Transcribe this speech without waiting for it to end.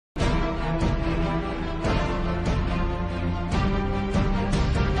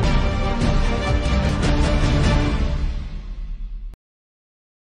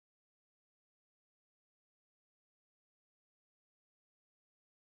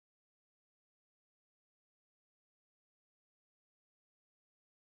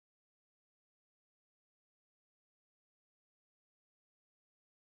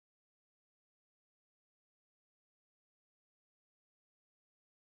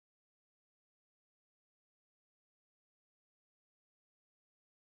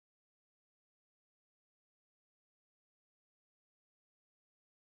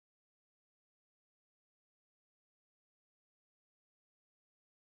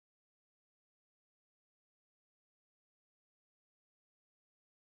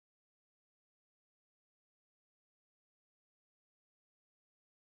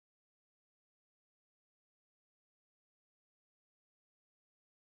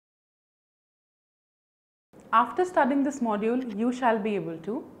After studying this module, you shall be able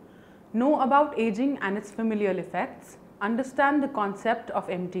to know about aging and its familial effects, understand the concept of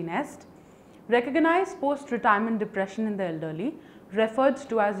empty nest, recognize post-retirement depression in the elderly, referred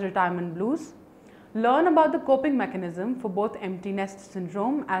to as retirement blues, learn about the coping mechanism for both empty nest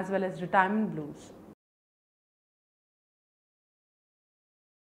syndrome as well as retirement blues.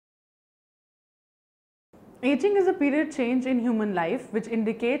 Aging is a period change in human life which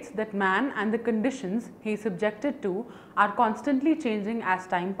indicates that man and the conditions he is subjected to are constantly changing as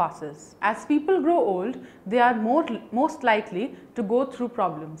time passes. As people grow old, they are most likely to go through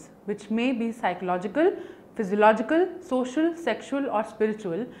problems which may be psychological, physiological, social, sexual or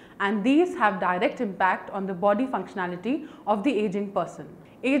spiritual, and these have direct impact on the body functionality of the aging person.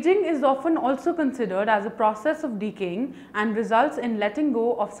 Aging is often also considered as a process of decaying and results in letting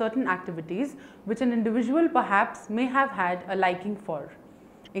go of certain activities which an individual perhaps may have had a liking for.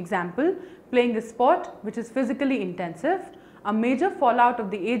 Example, playing a sport which is physically intensive. A major fallout of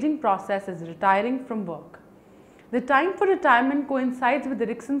the aging process is retiring from work. The time for retirement coincides with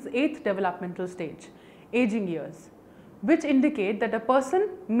Erikson's 8th developmental stage, aging years, which indicate that a person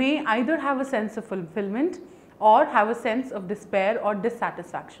may either have a sense of fulfillment or have a sense of despair or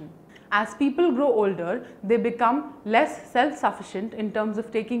dissatisfaction. As people grow older, they become less self-sufficient in terms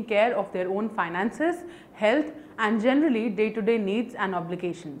of taking care of their own finances, health, and generally day-to-day needs and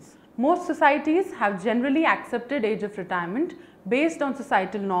obligations. Most societies have generally accepted age of retirement based on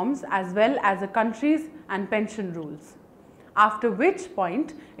societal norms as well as the country's and pension rules, after which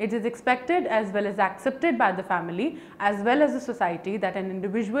point it is expected as well as accepted by the family as well as the society that an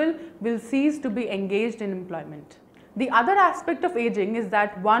individual will cease to be engaged in employment. The other aspect of aging is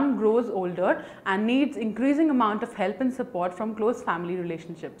that one grows older and needs increasing amount of help and support from close family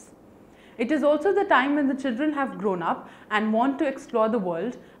relationships. It is also the time when the children have grown up and want to explore the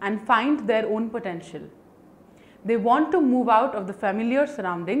world and find their own potential. They want to move out of the familiar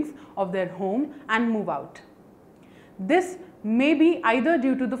surroundings of their home and move out. This may be either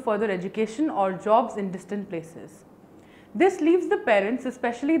due to the further education or jobs in distant places. This leaves the parents,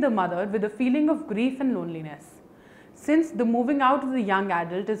 especially the mother, with a feeling of grief and loneliness. Since the moving out of the young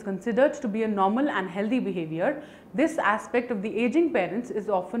adult is considered to be a normal and healthy behavior, this aspect of the aging parents is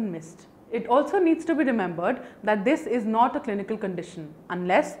often missed. It also needs to be remembered that this is not a clinical condition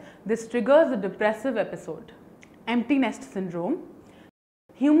unless this triggers a depressive episode. Empty nest syndrome.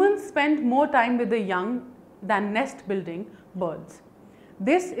 Humans spend more time with the young than nest building birds.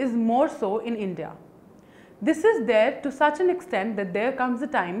 This is more so in India. This is there to such an extent that there comes a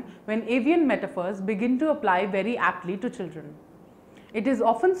time when avian metaphors begin to apply very aptly to children. It is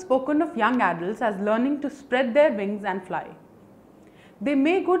often spoken of young adults as learning to spread their wings and fly. They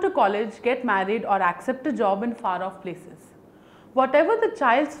may go to college, get married or accept a job in far off places. Whatever the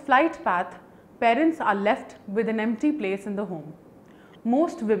child's flight path, parents are left with an empty place in the home.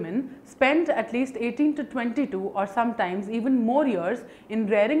 Most women spend at least 18 to 22 or sometimes even more years in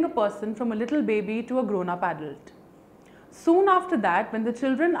rearing a person from a little baby to a grown-up adult. Soon after that, when the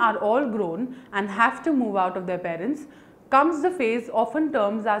children are all grown and have to move out of their parents, comes the phase often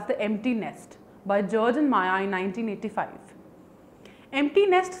termed as the empty nest by George and Maya in 1985. Empty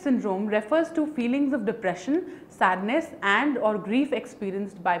nest syndrome refers to feelings of depression, sadness and or grief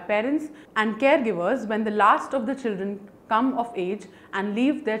experienced by parents and caregivers when the last of the children come of age and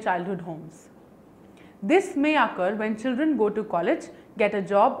leave their childhood homes. This may occur when children go to college, get a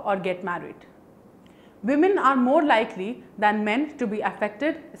job or get married. Women are more likely than men to be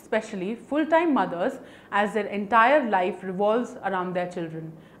affected, especially full-time mothers, as their entire life revolves around their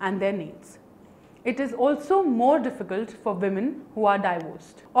children and their needs. It is also more difficult for women who are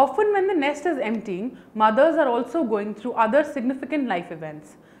divorced. Often when the nest is emptying, mothers are also going through other significant life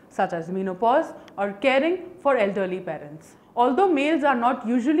events such as menopause or caring for elderly parents. Although males are not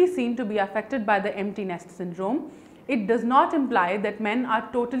usually seen to be affected by the empty nest syndrome, it does not imply that men are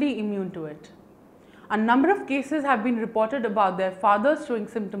totally immune to it. A number of cases have been reported about their fathers showing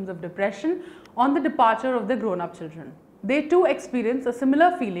symptoms of depression on the departure of their grown-up children. They too experience a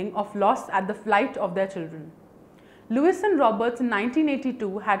similar feeling of loss at the flight of their children. Lewis and Roberts in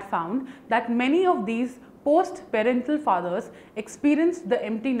 1982 had found that many of these post-parental fathers experienced the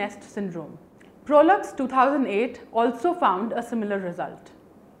empty nest syndrome. Prolux 2008 also found a similar result.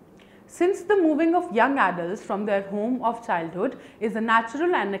 Since the moving of young adults from their home of childhood is a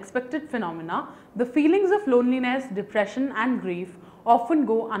natural and expected phenomena, the feelings of loneliness, depression and grief often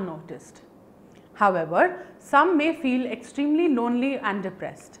go unnoticed. However, some may feel extremely lonely and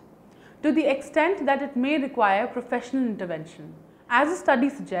depressed, to the extent that it may require professional intervention. As the study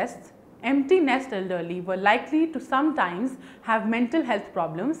suggests, empty nest elderly were likely to sometimes have mental health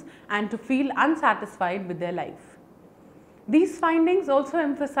problems and to feel unsatisfied with their life. These findings also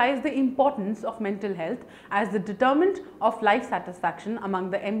emphasize the importance of mental health as the determinant of life satisfaction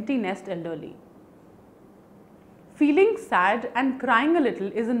among the empty nest elderly. Feeling sad and crying a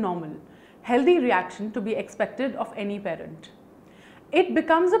little is a normal, healthy reaction to be expected of any parent. It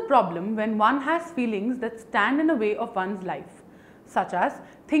becomes a problem when one has feelings that stand in the way of one's life, such as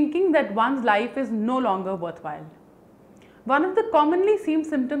thinking that one's life is no longer worthwhile. One of the commonly seen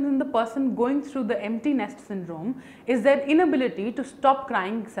symptoms in the person going through the empty nest syndrome is their inability to stop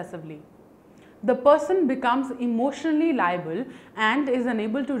crying excessively. The person becomes emotionally liable and is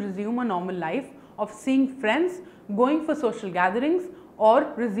unable to resume a normal life of seeing friends, going for social gatherings,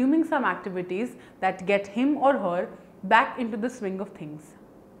 or resuming some activities that get him or her back into the swing of things.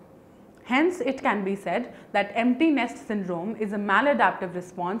 Hence, it can be said that empty nest syndrome is a maladaptive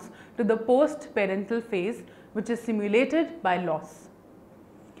response to the post-parental phase, which is simulated by loss.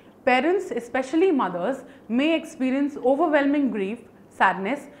 Parents, especially mothers, may experience overwhelming grief,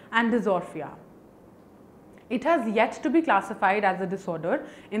 sadness, and dysorphia. It has yet to be classified as a disorder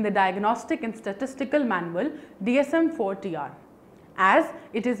in the Diagnostic and Statistical Manual DSM-4-TR, as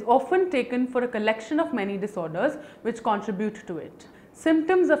it is often taken for a collection of many disorders which contribute to it.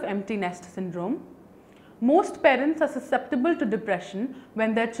 Symptoms of empty nest syndrome. Most parents are susceptible to depression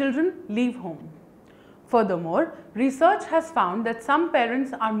when their children leave home. Furthermore, research has found that some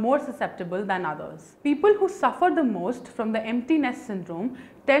parents are more susceptible than others. People who suffer the most from the empty nest syndrome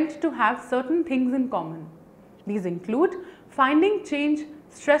tend to have certain things in common. These include finding change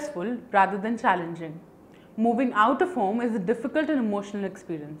stressful rather than challenging. Moving out of home is a difficult and emotional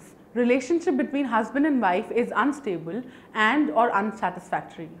experience. Relationship between husband and wife is unstable and or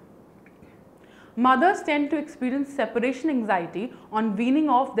unsatisfactory. Mothers tend to experience separation anxiety on weaning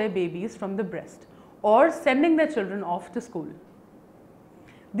off their babies from the breast or sending their children off to school.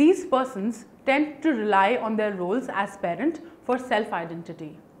 These persons tend to rely on their roles as parent for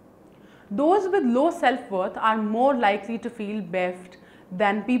self-identity. Those with low self-worth are more likely to feel bereft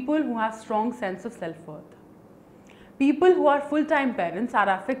than people who have strong sense of self-worth. People who are full-time parents are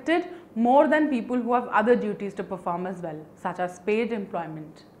affected more than people who have other duties to perform as well, such as paid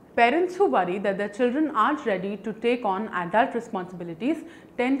employment. Parents who worry that their children aren't ready to take on adult responsibilities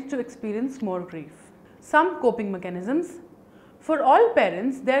tend to experience more grief. Some coping mechanisms. For all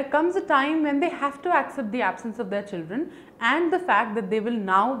parents, there comes a time when they have to accept the absence of their children and the fact that they will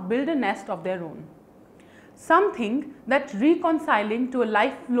now build a nest of their own. Some think that reconciling to a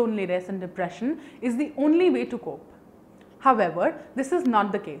life of loneliness and depression is the only way to cope. However, this is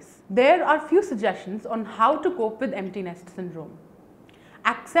not the case. There are few suggestions on how to cope with empty nest syndrome.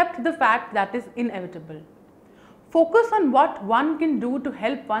 Accept the fact that is inevitable. Focus on what one can do to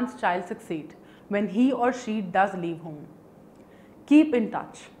help one's child succeed when he or she does leave home. Keep in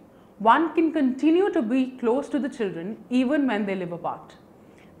touch. One can continue to be close to the children even when they live apart.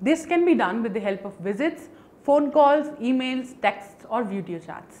 This can be done with the help of visits, phone calls, emails, texts, or video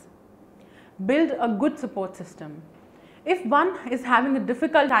chats. Build a good support system. If one is having a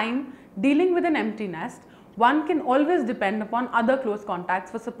difficult time dealing with an empty nest, one can always depend upon other close contacts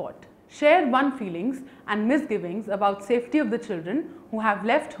for support. Share one's feelings and misgivings about safety of the children who have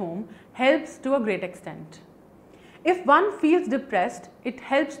left home helps to a great extent. If one feels depressed, it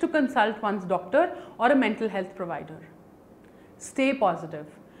helps to consult one's doctor or a mental health provider. Stay positive.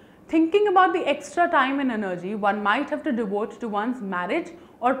 Thinking about the extra time and energy one might have to devote to one's marriage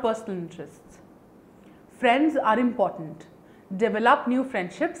or personal interests. Friends are important. Develop new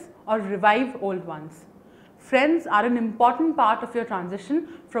friendships or revive old ones. Friends are an important part of your transition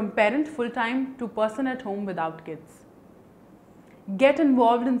from parent full-time to person at home without kids. Get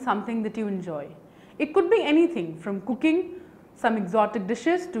involved in something that you enjoy. It could be anything from cooking some exotic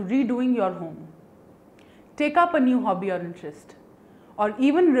dishes to redoing your home. Take up a new hobby or interest, or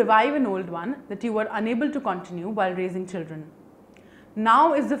even revive an old one that you were unable to continue while raising children.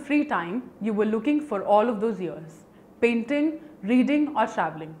 Now is the free time you were looking for all of those years. Painting, reading, or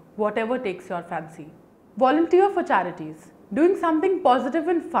traveling, whatever takes your fancy. Volunteer for charities. Doing something positive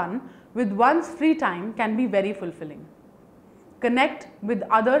and fun with one's free time can be very fulfilling. Connect with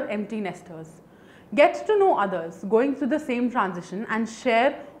other empty nesters. Get to know others going through the same transition and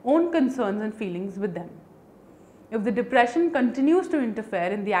share own concerns and feelings with them. If the depression continues to interfere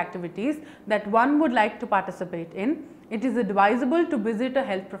in the activities that one would like to participate in, it is advisable to visit a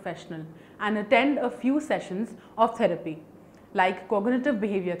health professional and attend a few sessions of therapy like cognitive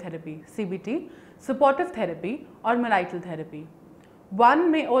behavior therapy, CBT, supportive therapy, or marital therapy.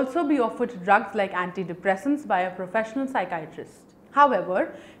 One may also be offered drugs like antidepressants by a professional psychiatrist.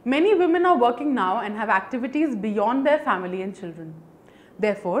 However, many women are working now and have activities beyond their family and children.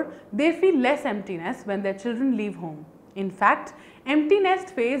 Therefore, they feel less emptiness when their children leave home. In fact, empty nest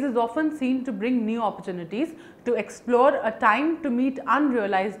phase is often seen to bring new opportunities to explore, a time to meet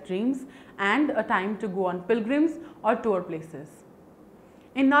unrealized dreams, and a time to go on pilgrims or tour places.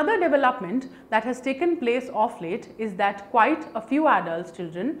 Another development that has taken place of late is that quite a few adult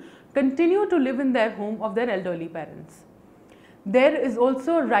children continue to live in their home of their elderly parents. There is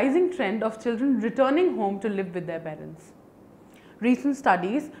also a rising trend of children returning home to live with their parents. Recent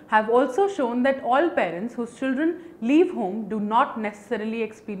studies have also shown that all parents whose children leave home do not necessarily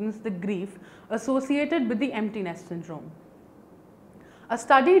experience the grief associated with the empty nest syndrome. A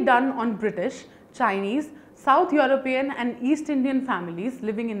study done on British, Chinese, South European and East Indian families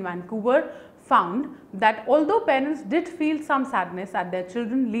living in Vancouver found that although parents did feel some sadness at their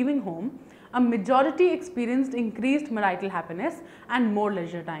children leaving home, a majority experienced increased marital happiness and more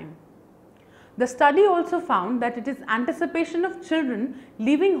leisure time. The study also found that it is anticipation of children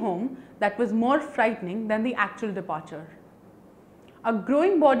leaving home that was more frightening than the actual departure. A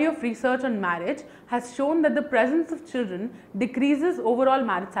growing body of research on marriage has shown that the presence of children decreases overall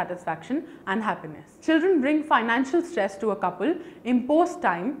marriage satisfaction and happiness. Children bring financial stress to a couple, impose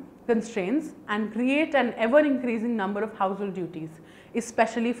time constraints, and create an ever-increasing number of household duties,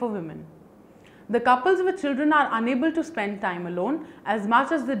 especially for women. The couples with children are unable to spend time alone as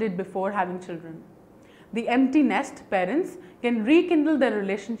much as they did before having children. The empty nest parents can rekindle their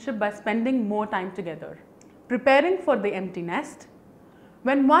relationship by spending more time together. Preparing for the empty nest.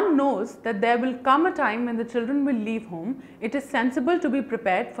 When one knows that there will come a time when the children will leave home, it is sensible to be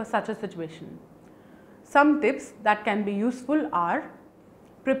prepared for such a situation. Some tips that can be useful are: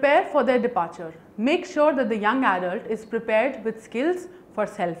 prepare for their departure. Make sure that the young adult is prepared with skills for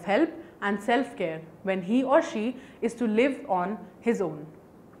self-help and self-care when he or she is to live on his own.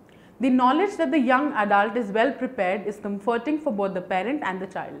 The knowledge that the young adult is well prepared is comforting for both the parent and the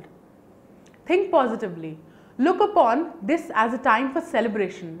child. Think positively. Look upon this as a time for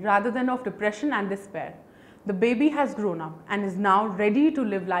celebration rather than of depression and despair. The baby has grown up and is now ready to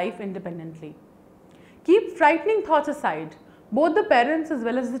live life independently. Keep frightening thoughts aside. Both the parents as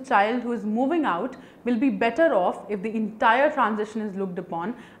well as the child who is moving out will be better off if the entire transition is looked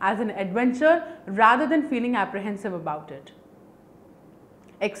upon as an adventure rather than feeling apprehensive about it.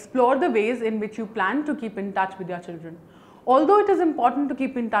 Explore the ways in which you plan to keep in touch with your children. Although it is important to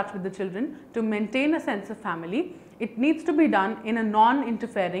keep in touch with the children to maintain a sense of family, it needs to be done in a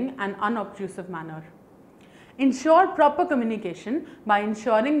non-interfering and unobtrusive manner. Ensure proper communication by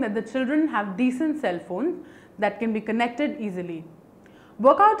ensuring that the children have decent cell phones that can be connected easily.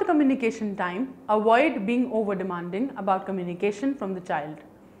 Work out a communication time, avoid being over-demanding about communication from the child,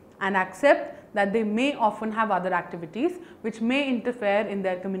 and accept that they may often have other activities which may interfere in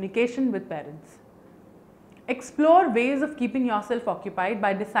their communication with parents. Explore ways of keeping yourself occupied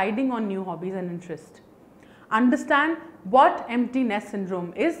by deciding on new hobbies and interests. Understand what empty nest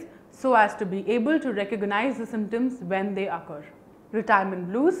syndrome is so as to be able to recognize the symptoms when they occur. Retirement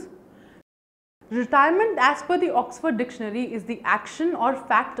blues. Retirement, as per the Oxford Dictionary, is the action or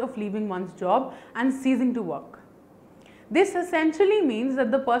fact of leaving one's job and ceasing to work. This essentially means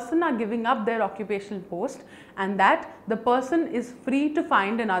that the person are giving up their occupational post and that the person is free to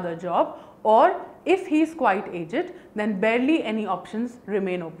find another job, or if he is quite aged, then barely any options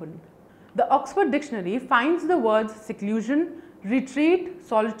remain open. The Oxford Dictionary finds the words seclusion, retreat,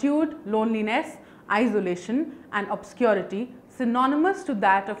 solitude, loneliness, isolation and obscurity synonymous to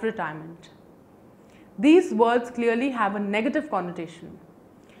that of retirement. These words clearly have a negative connotation.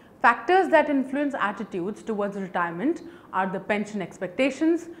 Factors that influence attitudes towards retirement are the pension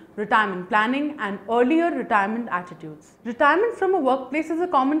expectations, retirement planning and earlier retirement attitudes. Retirement from a workplace is a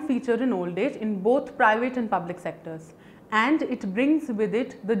common feature in old age in both private and public sectors, and it brings with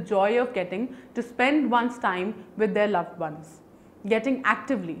it the joy of getting to spend one's time with their loved ones, getting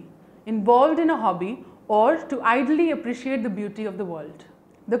actively involved in a hobby, or to idly appreciate the beauty of the world.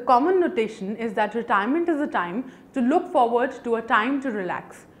 The common notation is that retirement is a time to look forward to, a time to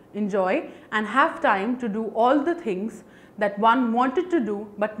relax, enjoy and have time to do all the things that one wanted to do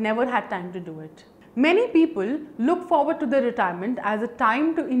but never had time to do it. Many people look forward to their retirement as a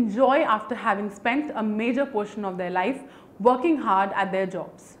time to enjoy after having spent a major portion of their life working hard at their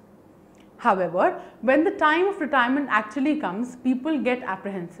jobs. However, when the time of retirement actually comes, people get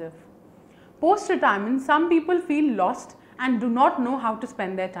apprehensive. Post-retirement, some people feel lost and do not know how to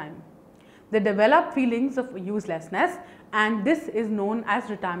spend their time. They develop feelings of uselessness, and this is known as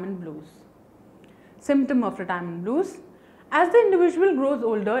retirement blues. Symptom of retirement blues. As the individual grows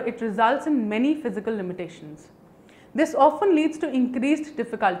older, it results in many physical limitations. This often leads to increased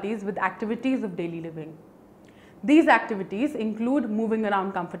difficulties with activities of daily living. These activities include moving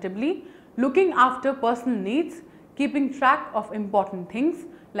around comfortably, looking after personal needs, keeping track of important things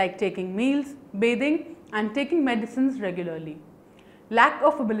like taking meals, bathing, and taking medicines regularly. Lack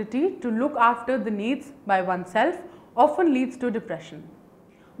of ability to look after the needs by oneself often leads to depression.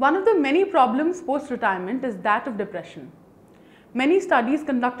 One of the many problems post-retirement is that of depression. Many studies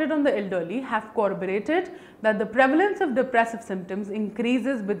conducted on the elderly have corroborated that the prevalence of depressive symptoms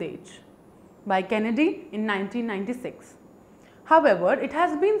increases with age. By Kennedy in 1996. However, it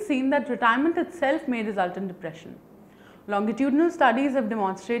has been seen that retirement itself may result in depression. Longitudinal studies have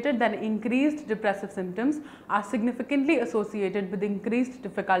demonstrated that increased depressive symptoms are significantly associated with increased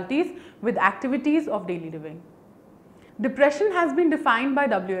difficulties with activities of daily living. Depression has been defined by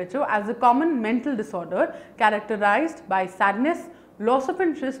WHO as a common mental disorder characterized by sadness, loss of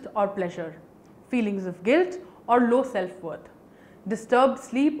interest or pleasure, feelings of guilt or low self-worth, disturbed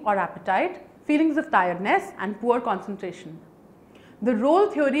sleep or appetite, feelings of tiredness and poor concentration. The role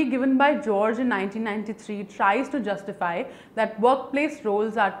theory given by George in 1993 tries to justify that workplace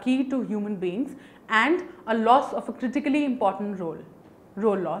roles are key to human beings and a loss of a critically important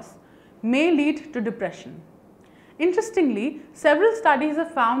role loss, may lead to depression. Interestingly, several studies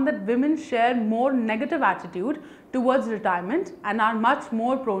have found that women share more negative attitude towards retirement and are much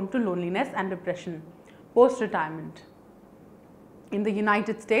more prone to loneliness and depression post-retirement. In the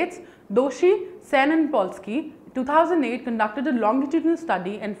United States, Doshi, Sen and Polsky 2008 conducted a longitudinal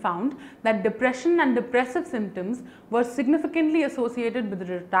study and found that depression and depressive symptoms were significantly associated with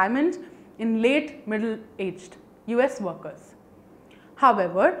retirement in late middle-aged US workers.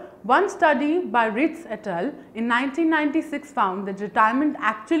 However, one study by Ritz et al. In 1996 found that retirement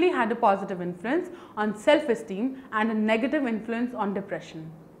actually had a positive influence on self-esteem and a negative influence on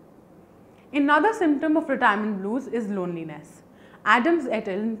depression. Another symptom of retirement blues is loneliness. Adams et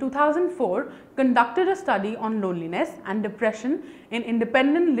al. In 2004 conducted a study on loneliness and depression in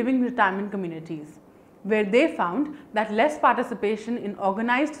independent living retirement communities, where they found that less participation in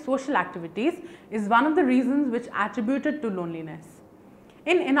organized social activities is one of the reasons which attributed to loneliness.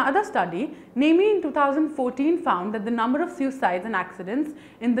 In another study, NAMI in 2014 found that the number of suicides and accidents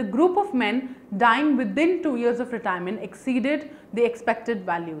in the group of men dying within 2 years of retirement exceeded the expected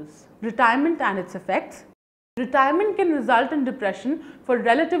values. Retirement and its effects. Retirement can result in depression for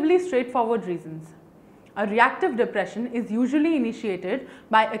relatively straightforward reasons. A reactive depression is usually initiated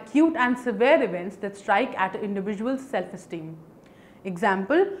by acute and severe events that strike at an individual's self-esteem.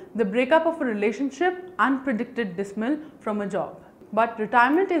 Example, the breakup of a relationship, unpredicted dismissal from a job. But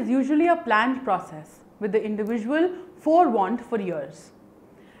retirement is usually a planned process, with the individual forewarned for years.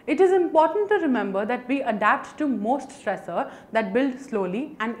 It is important to remember that we adapt to most stressors that build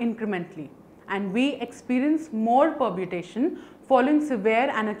slowly and incrementally, and we experience more permutation following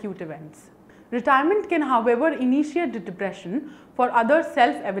severe and acute events. Retirement can, however, initiate depression for other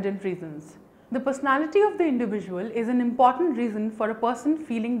self-evident reasons. The personality of the individual is an important reason for a person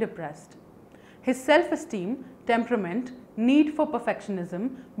feeling depressed. His self-esteem, temperament, need for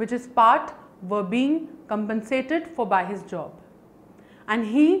perfectionism, which is part were being compensated for by his job. And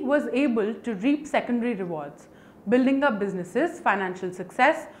he was able to reap secondary rewards, building up businesses, financial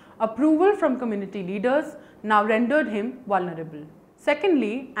success, approval from community leaders, now rendered him vulnerable.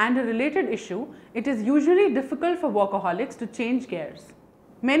 Secondly, and a related issue, it is usually difficult for workaholics to change gears.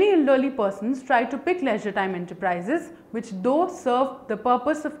 Many elderly persons try to pick leisure time enterprises which, though serve the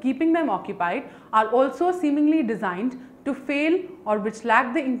purpose of keeping them occupied, are also seemingly designed to fail or which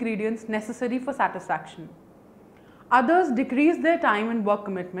lack the ingredients necessary for satisfaction. Others decrease their time and work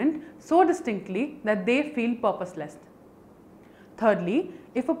commitment so distinctly that they feel purposeless. Thirdly,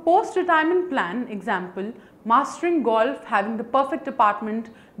 if a post-retirement plan, example, mastering golf, having the perfect apartment,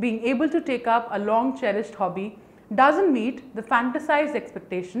 being able to take up a long-cherished hobby, doesn't meet the fantasized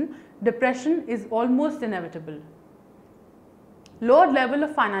expectation, depression is almost inevitable. Lower level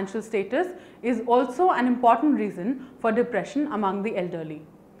of financial status is also an important reason for depression among the elderly.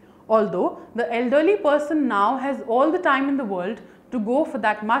 Although the elderly person now has all the time in the world to go for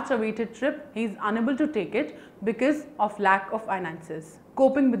that much awaited trip, he is unable to take it because of lack of finances.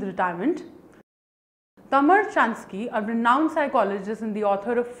 Coping with retirement. Tamar Chansky, a renowned psychologist and the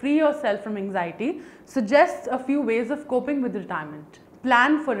author of Free Yourself from Anxiety, suggests a few ways of coping with retirement.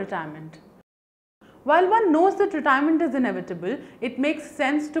 Plan for retirement. While one knows that retirement is inevitable, it makes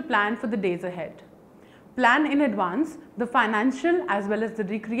sense to plan for the days ahead. Plan in advance the financial as well as the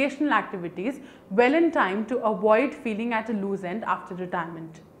recreational activities well in time to avoid feeling at a loose end after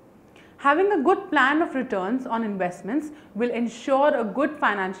retirement. Having a good plan of returns on investments will ensure a good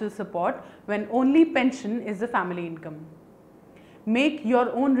financial support when only pension is the family income. Make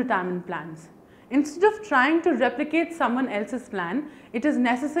your own retirement plans. Instead of trying to replicate someone else's plan, it is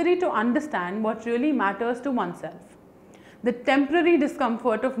necessary to understand what really matters to oneself. The temporary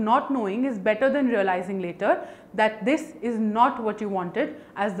discomfort of not knowing is better than realizing later that this is not what you wanted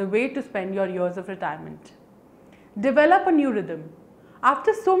as the way to spend your years of retirement. Develop a new rhythm.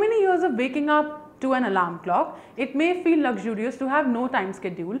 After so many years of waking up to an alarm clock, it may feel luxurious to have no time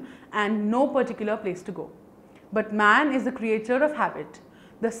schedule and no particular place to go. But man is a creature of habit.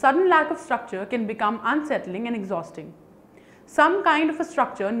 The sudden lack of structure can become unsettling and exhausting. Some kind of a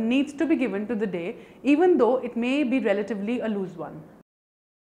structure needs to be given to the day, even though it may be relatively a loose one.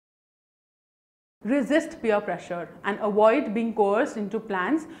 Resist peer pressure and avoid being coerced into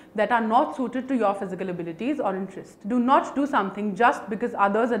plans that are not suited to your physical abilities or interests. Do not do something just because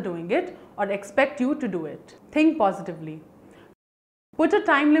others are doing it or expect you to do it. Think positively. Put a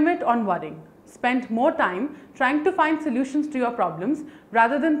time limit on worrying. Spend more time trying to find solutions to your problems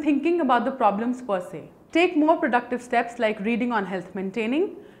rather than thinking about the problems per se. Take more productive steps like reading on health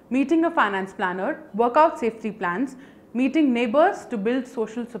maintaining, meeting a finance planner, work out safety plans, meeting neighbors to build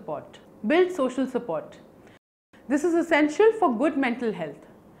social support. Build social support. This is essential for good mental health.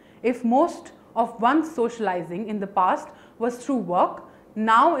 If most of one's socializing in the past was through work,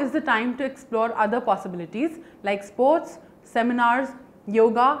 now is the time to explore other possibilities like sports, seminars,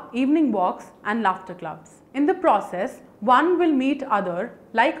 yoga, evening walks, and laughter clubs. In the process, one will meet other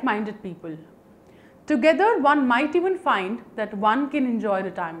like-minded people. Together, one might even find that one can enjoy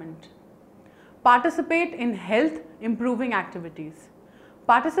retirement. Participate in health-improving activities.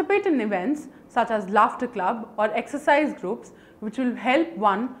 Participate in events such as laughter club or exercise groups which will help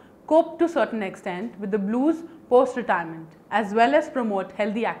one cope to a certain extent with the blues post-retirement as well as promote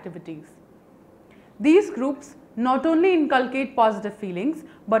healthy activities. These groups not only inculcate positive feelings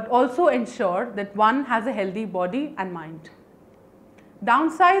but also ensure that one has a healthy body and mind.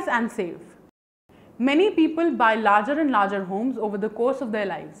 Downsize and save. Many people buy larger and larger homes over the course of their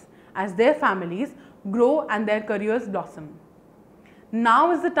lives as their families grow and their careers blossom.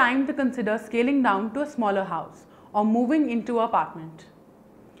 Now is the time to consider scaling down to a smaller house or moving into an apartment.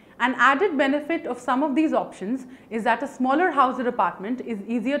 An added benefit of some of these options is that a smaller house or apartment is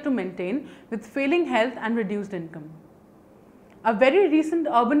easier to maintain with failing health and reduced income. A very recent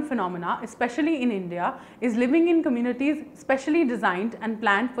urban phenomena, especially in India, is living in communities specially designed and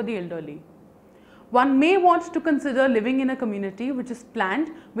planned for the elderly. One may want to consider living in a community which is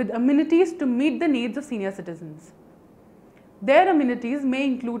planned with amenities to meet the needs of senior citizens. Their amenities may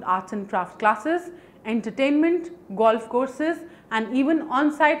include arts and craft classes, entertainment, golf courses, and even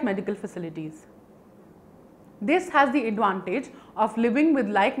on-site medical facilities. This has the advantage of living with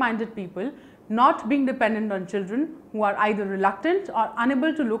like-minded people, not being dependent on children who are either reluctant or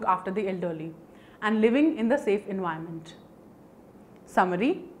unable to look after the elderly, and living in the safe environment.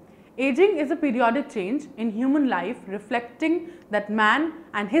 Summary: aging is a periodic change in human life reflecting that man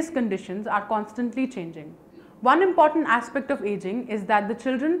and his conditions are constantly changing. One important aspect of aging is that the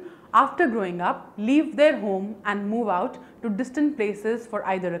children, after growing up, leave their home and move out to distant places for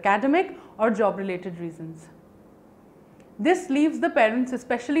either academic or job-related reasons. This leaves the parents,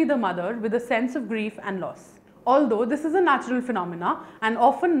 especially the mother, with a sense of grief and loss. Although this is a natural phenomena and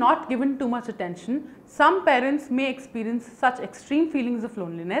often not given too much attention, some parents may experience such extreme feelings of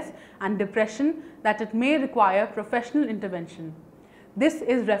loneliness and depression that it may require professional intervention. This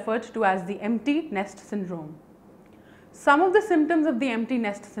is referred to as the empty nest syndrome. Some of the symptoms of the empty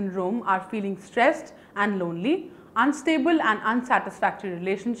nest syndrome are feeling stressed and lonely, unstable and unsatisfactory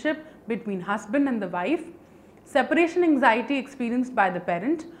relationship between husband and the wife, separation anxiety experienced by the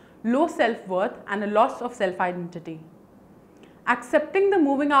parent, low self-worth and a loss of self-identity. Accepting the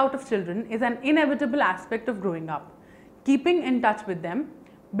moving out of children is an inevitable aspect of growing up. Keeping in touch with them,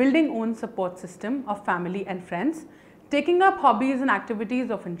 building own support system of family and friends, taking up hobbies and activities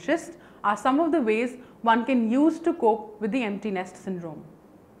of interest are some of the ways one can use to cope with the empty nest syndrome.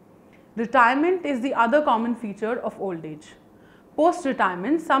 Retirement is the other common feature of old age.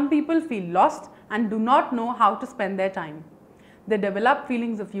 Post-retirement, some people feel lost and do not know how to spend their time. They develop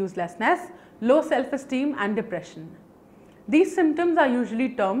feelings of uselessness, low self-esteem and depression. These symptoms are usually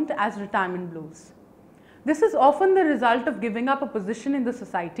termed as retirement blues. This is often the result of giving up a position in the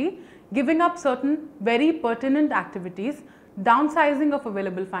society, giving up certain very pertinent activities, downsizing of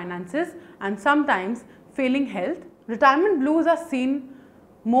available finances, and sometimes failing health. Retirement blues are seen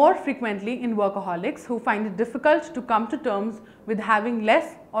more frequently in workaholics who find it difficult to come to terms with having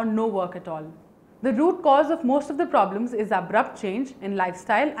less or no work at all. The root cause of most of the problems is abrupt change in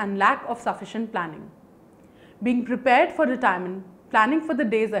lifestyle and lack of sufficient planning. Being prepared for retirement, planning for the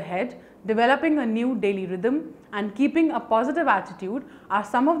days ahead, developing a new daily rhythm, and keeping a positive attitude are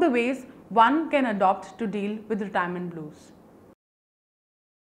some of the ways one can adopt to deal with retirement blues.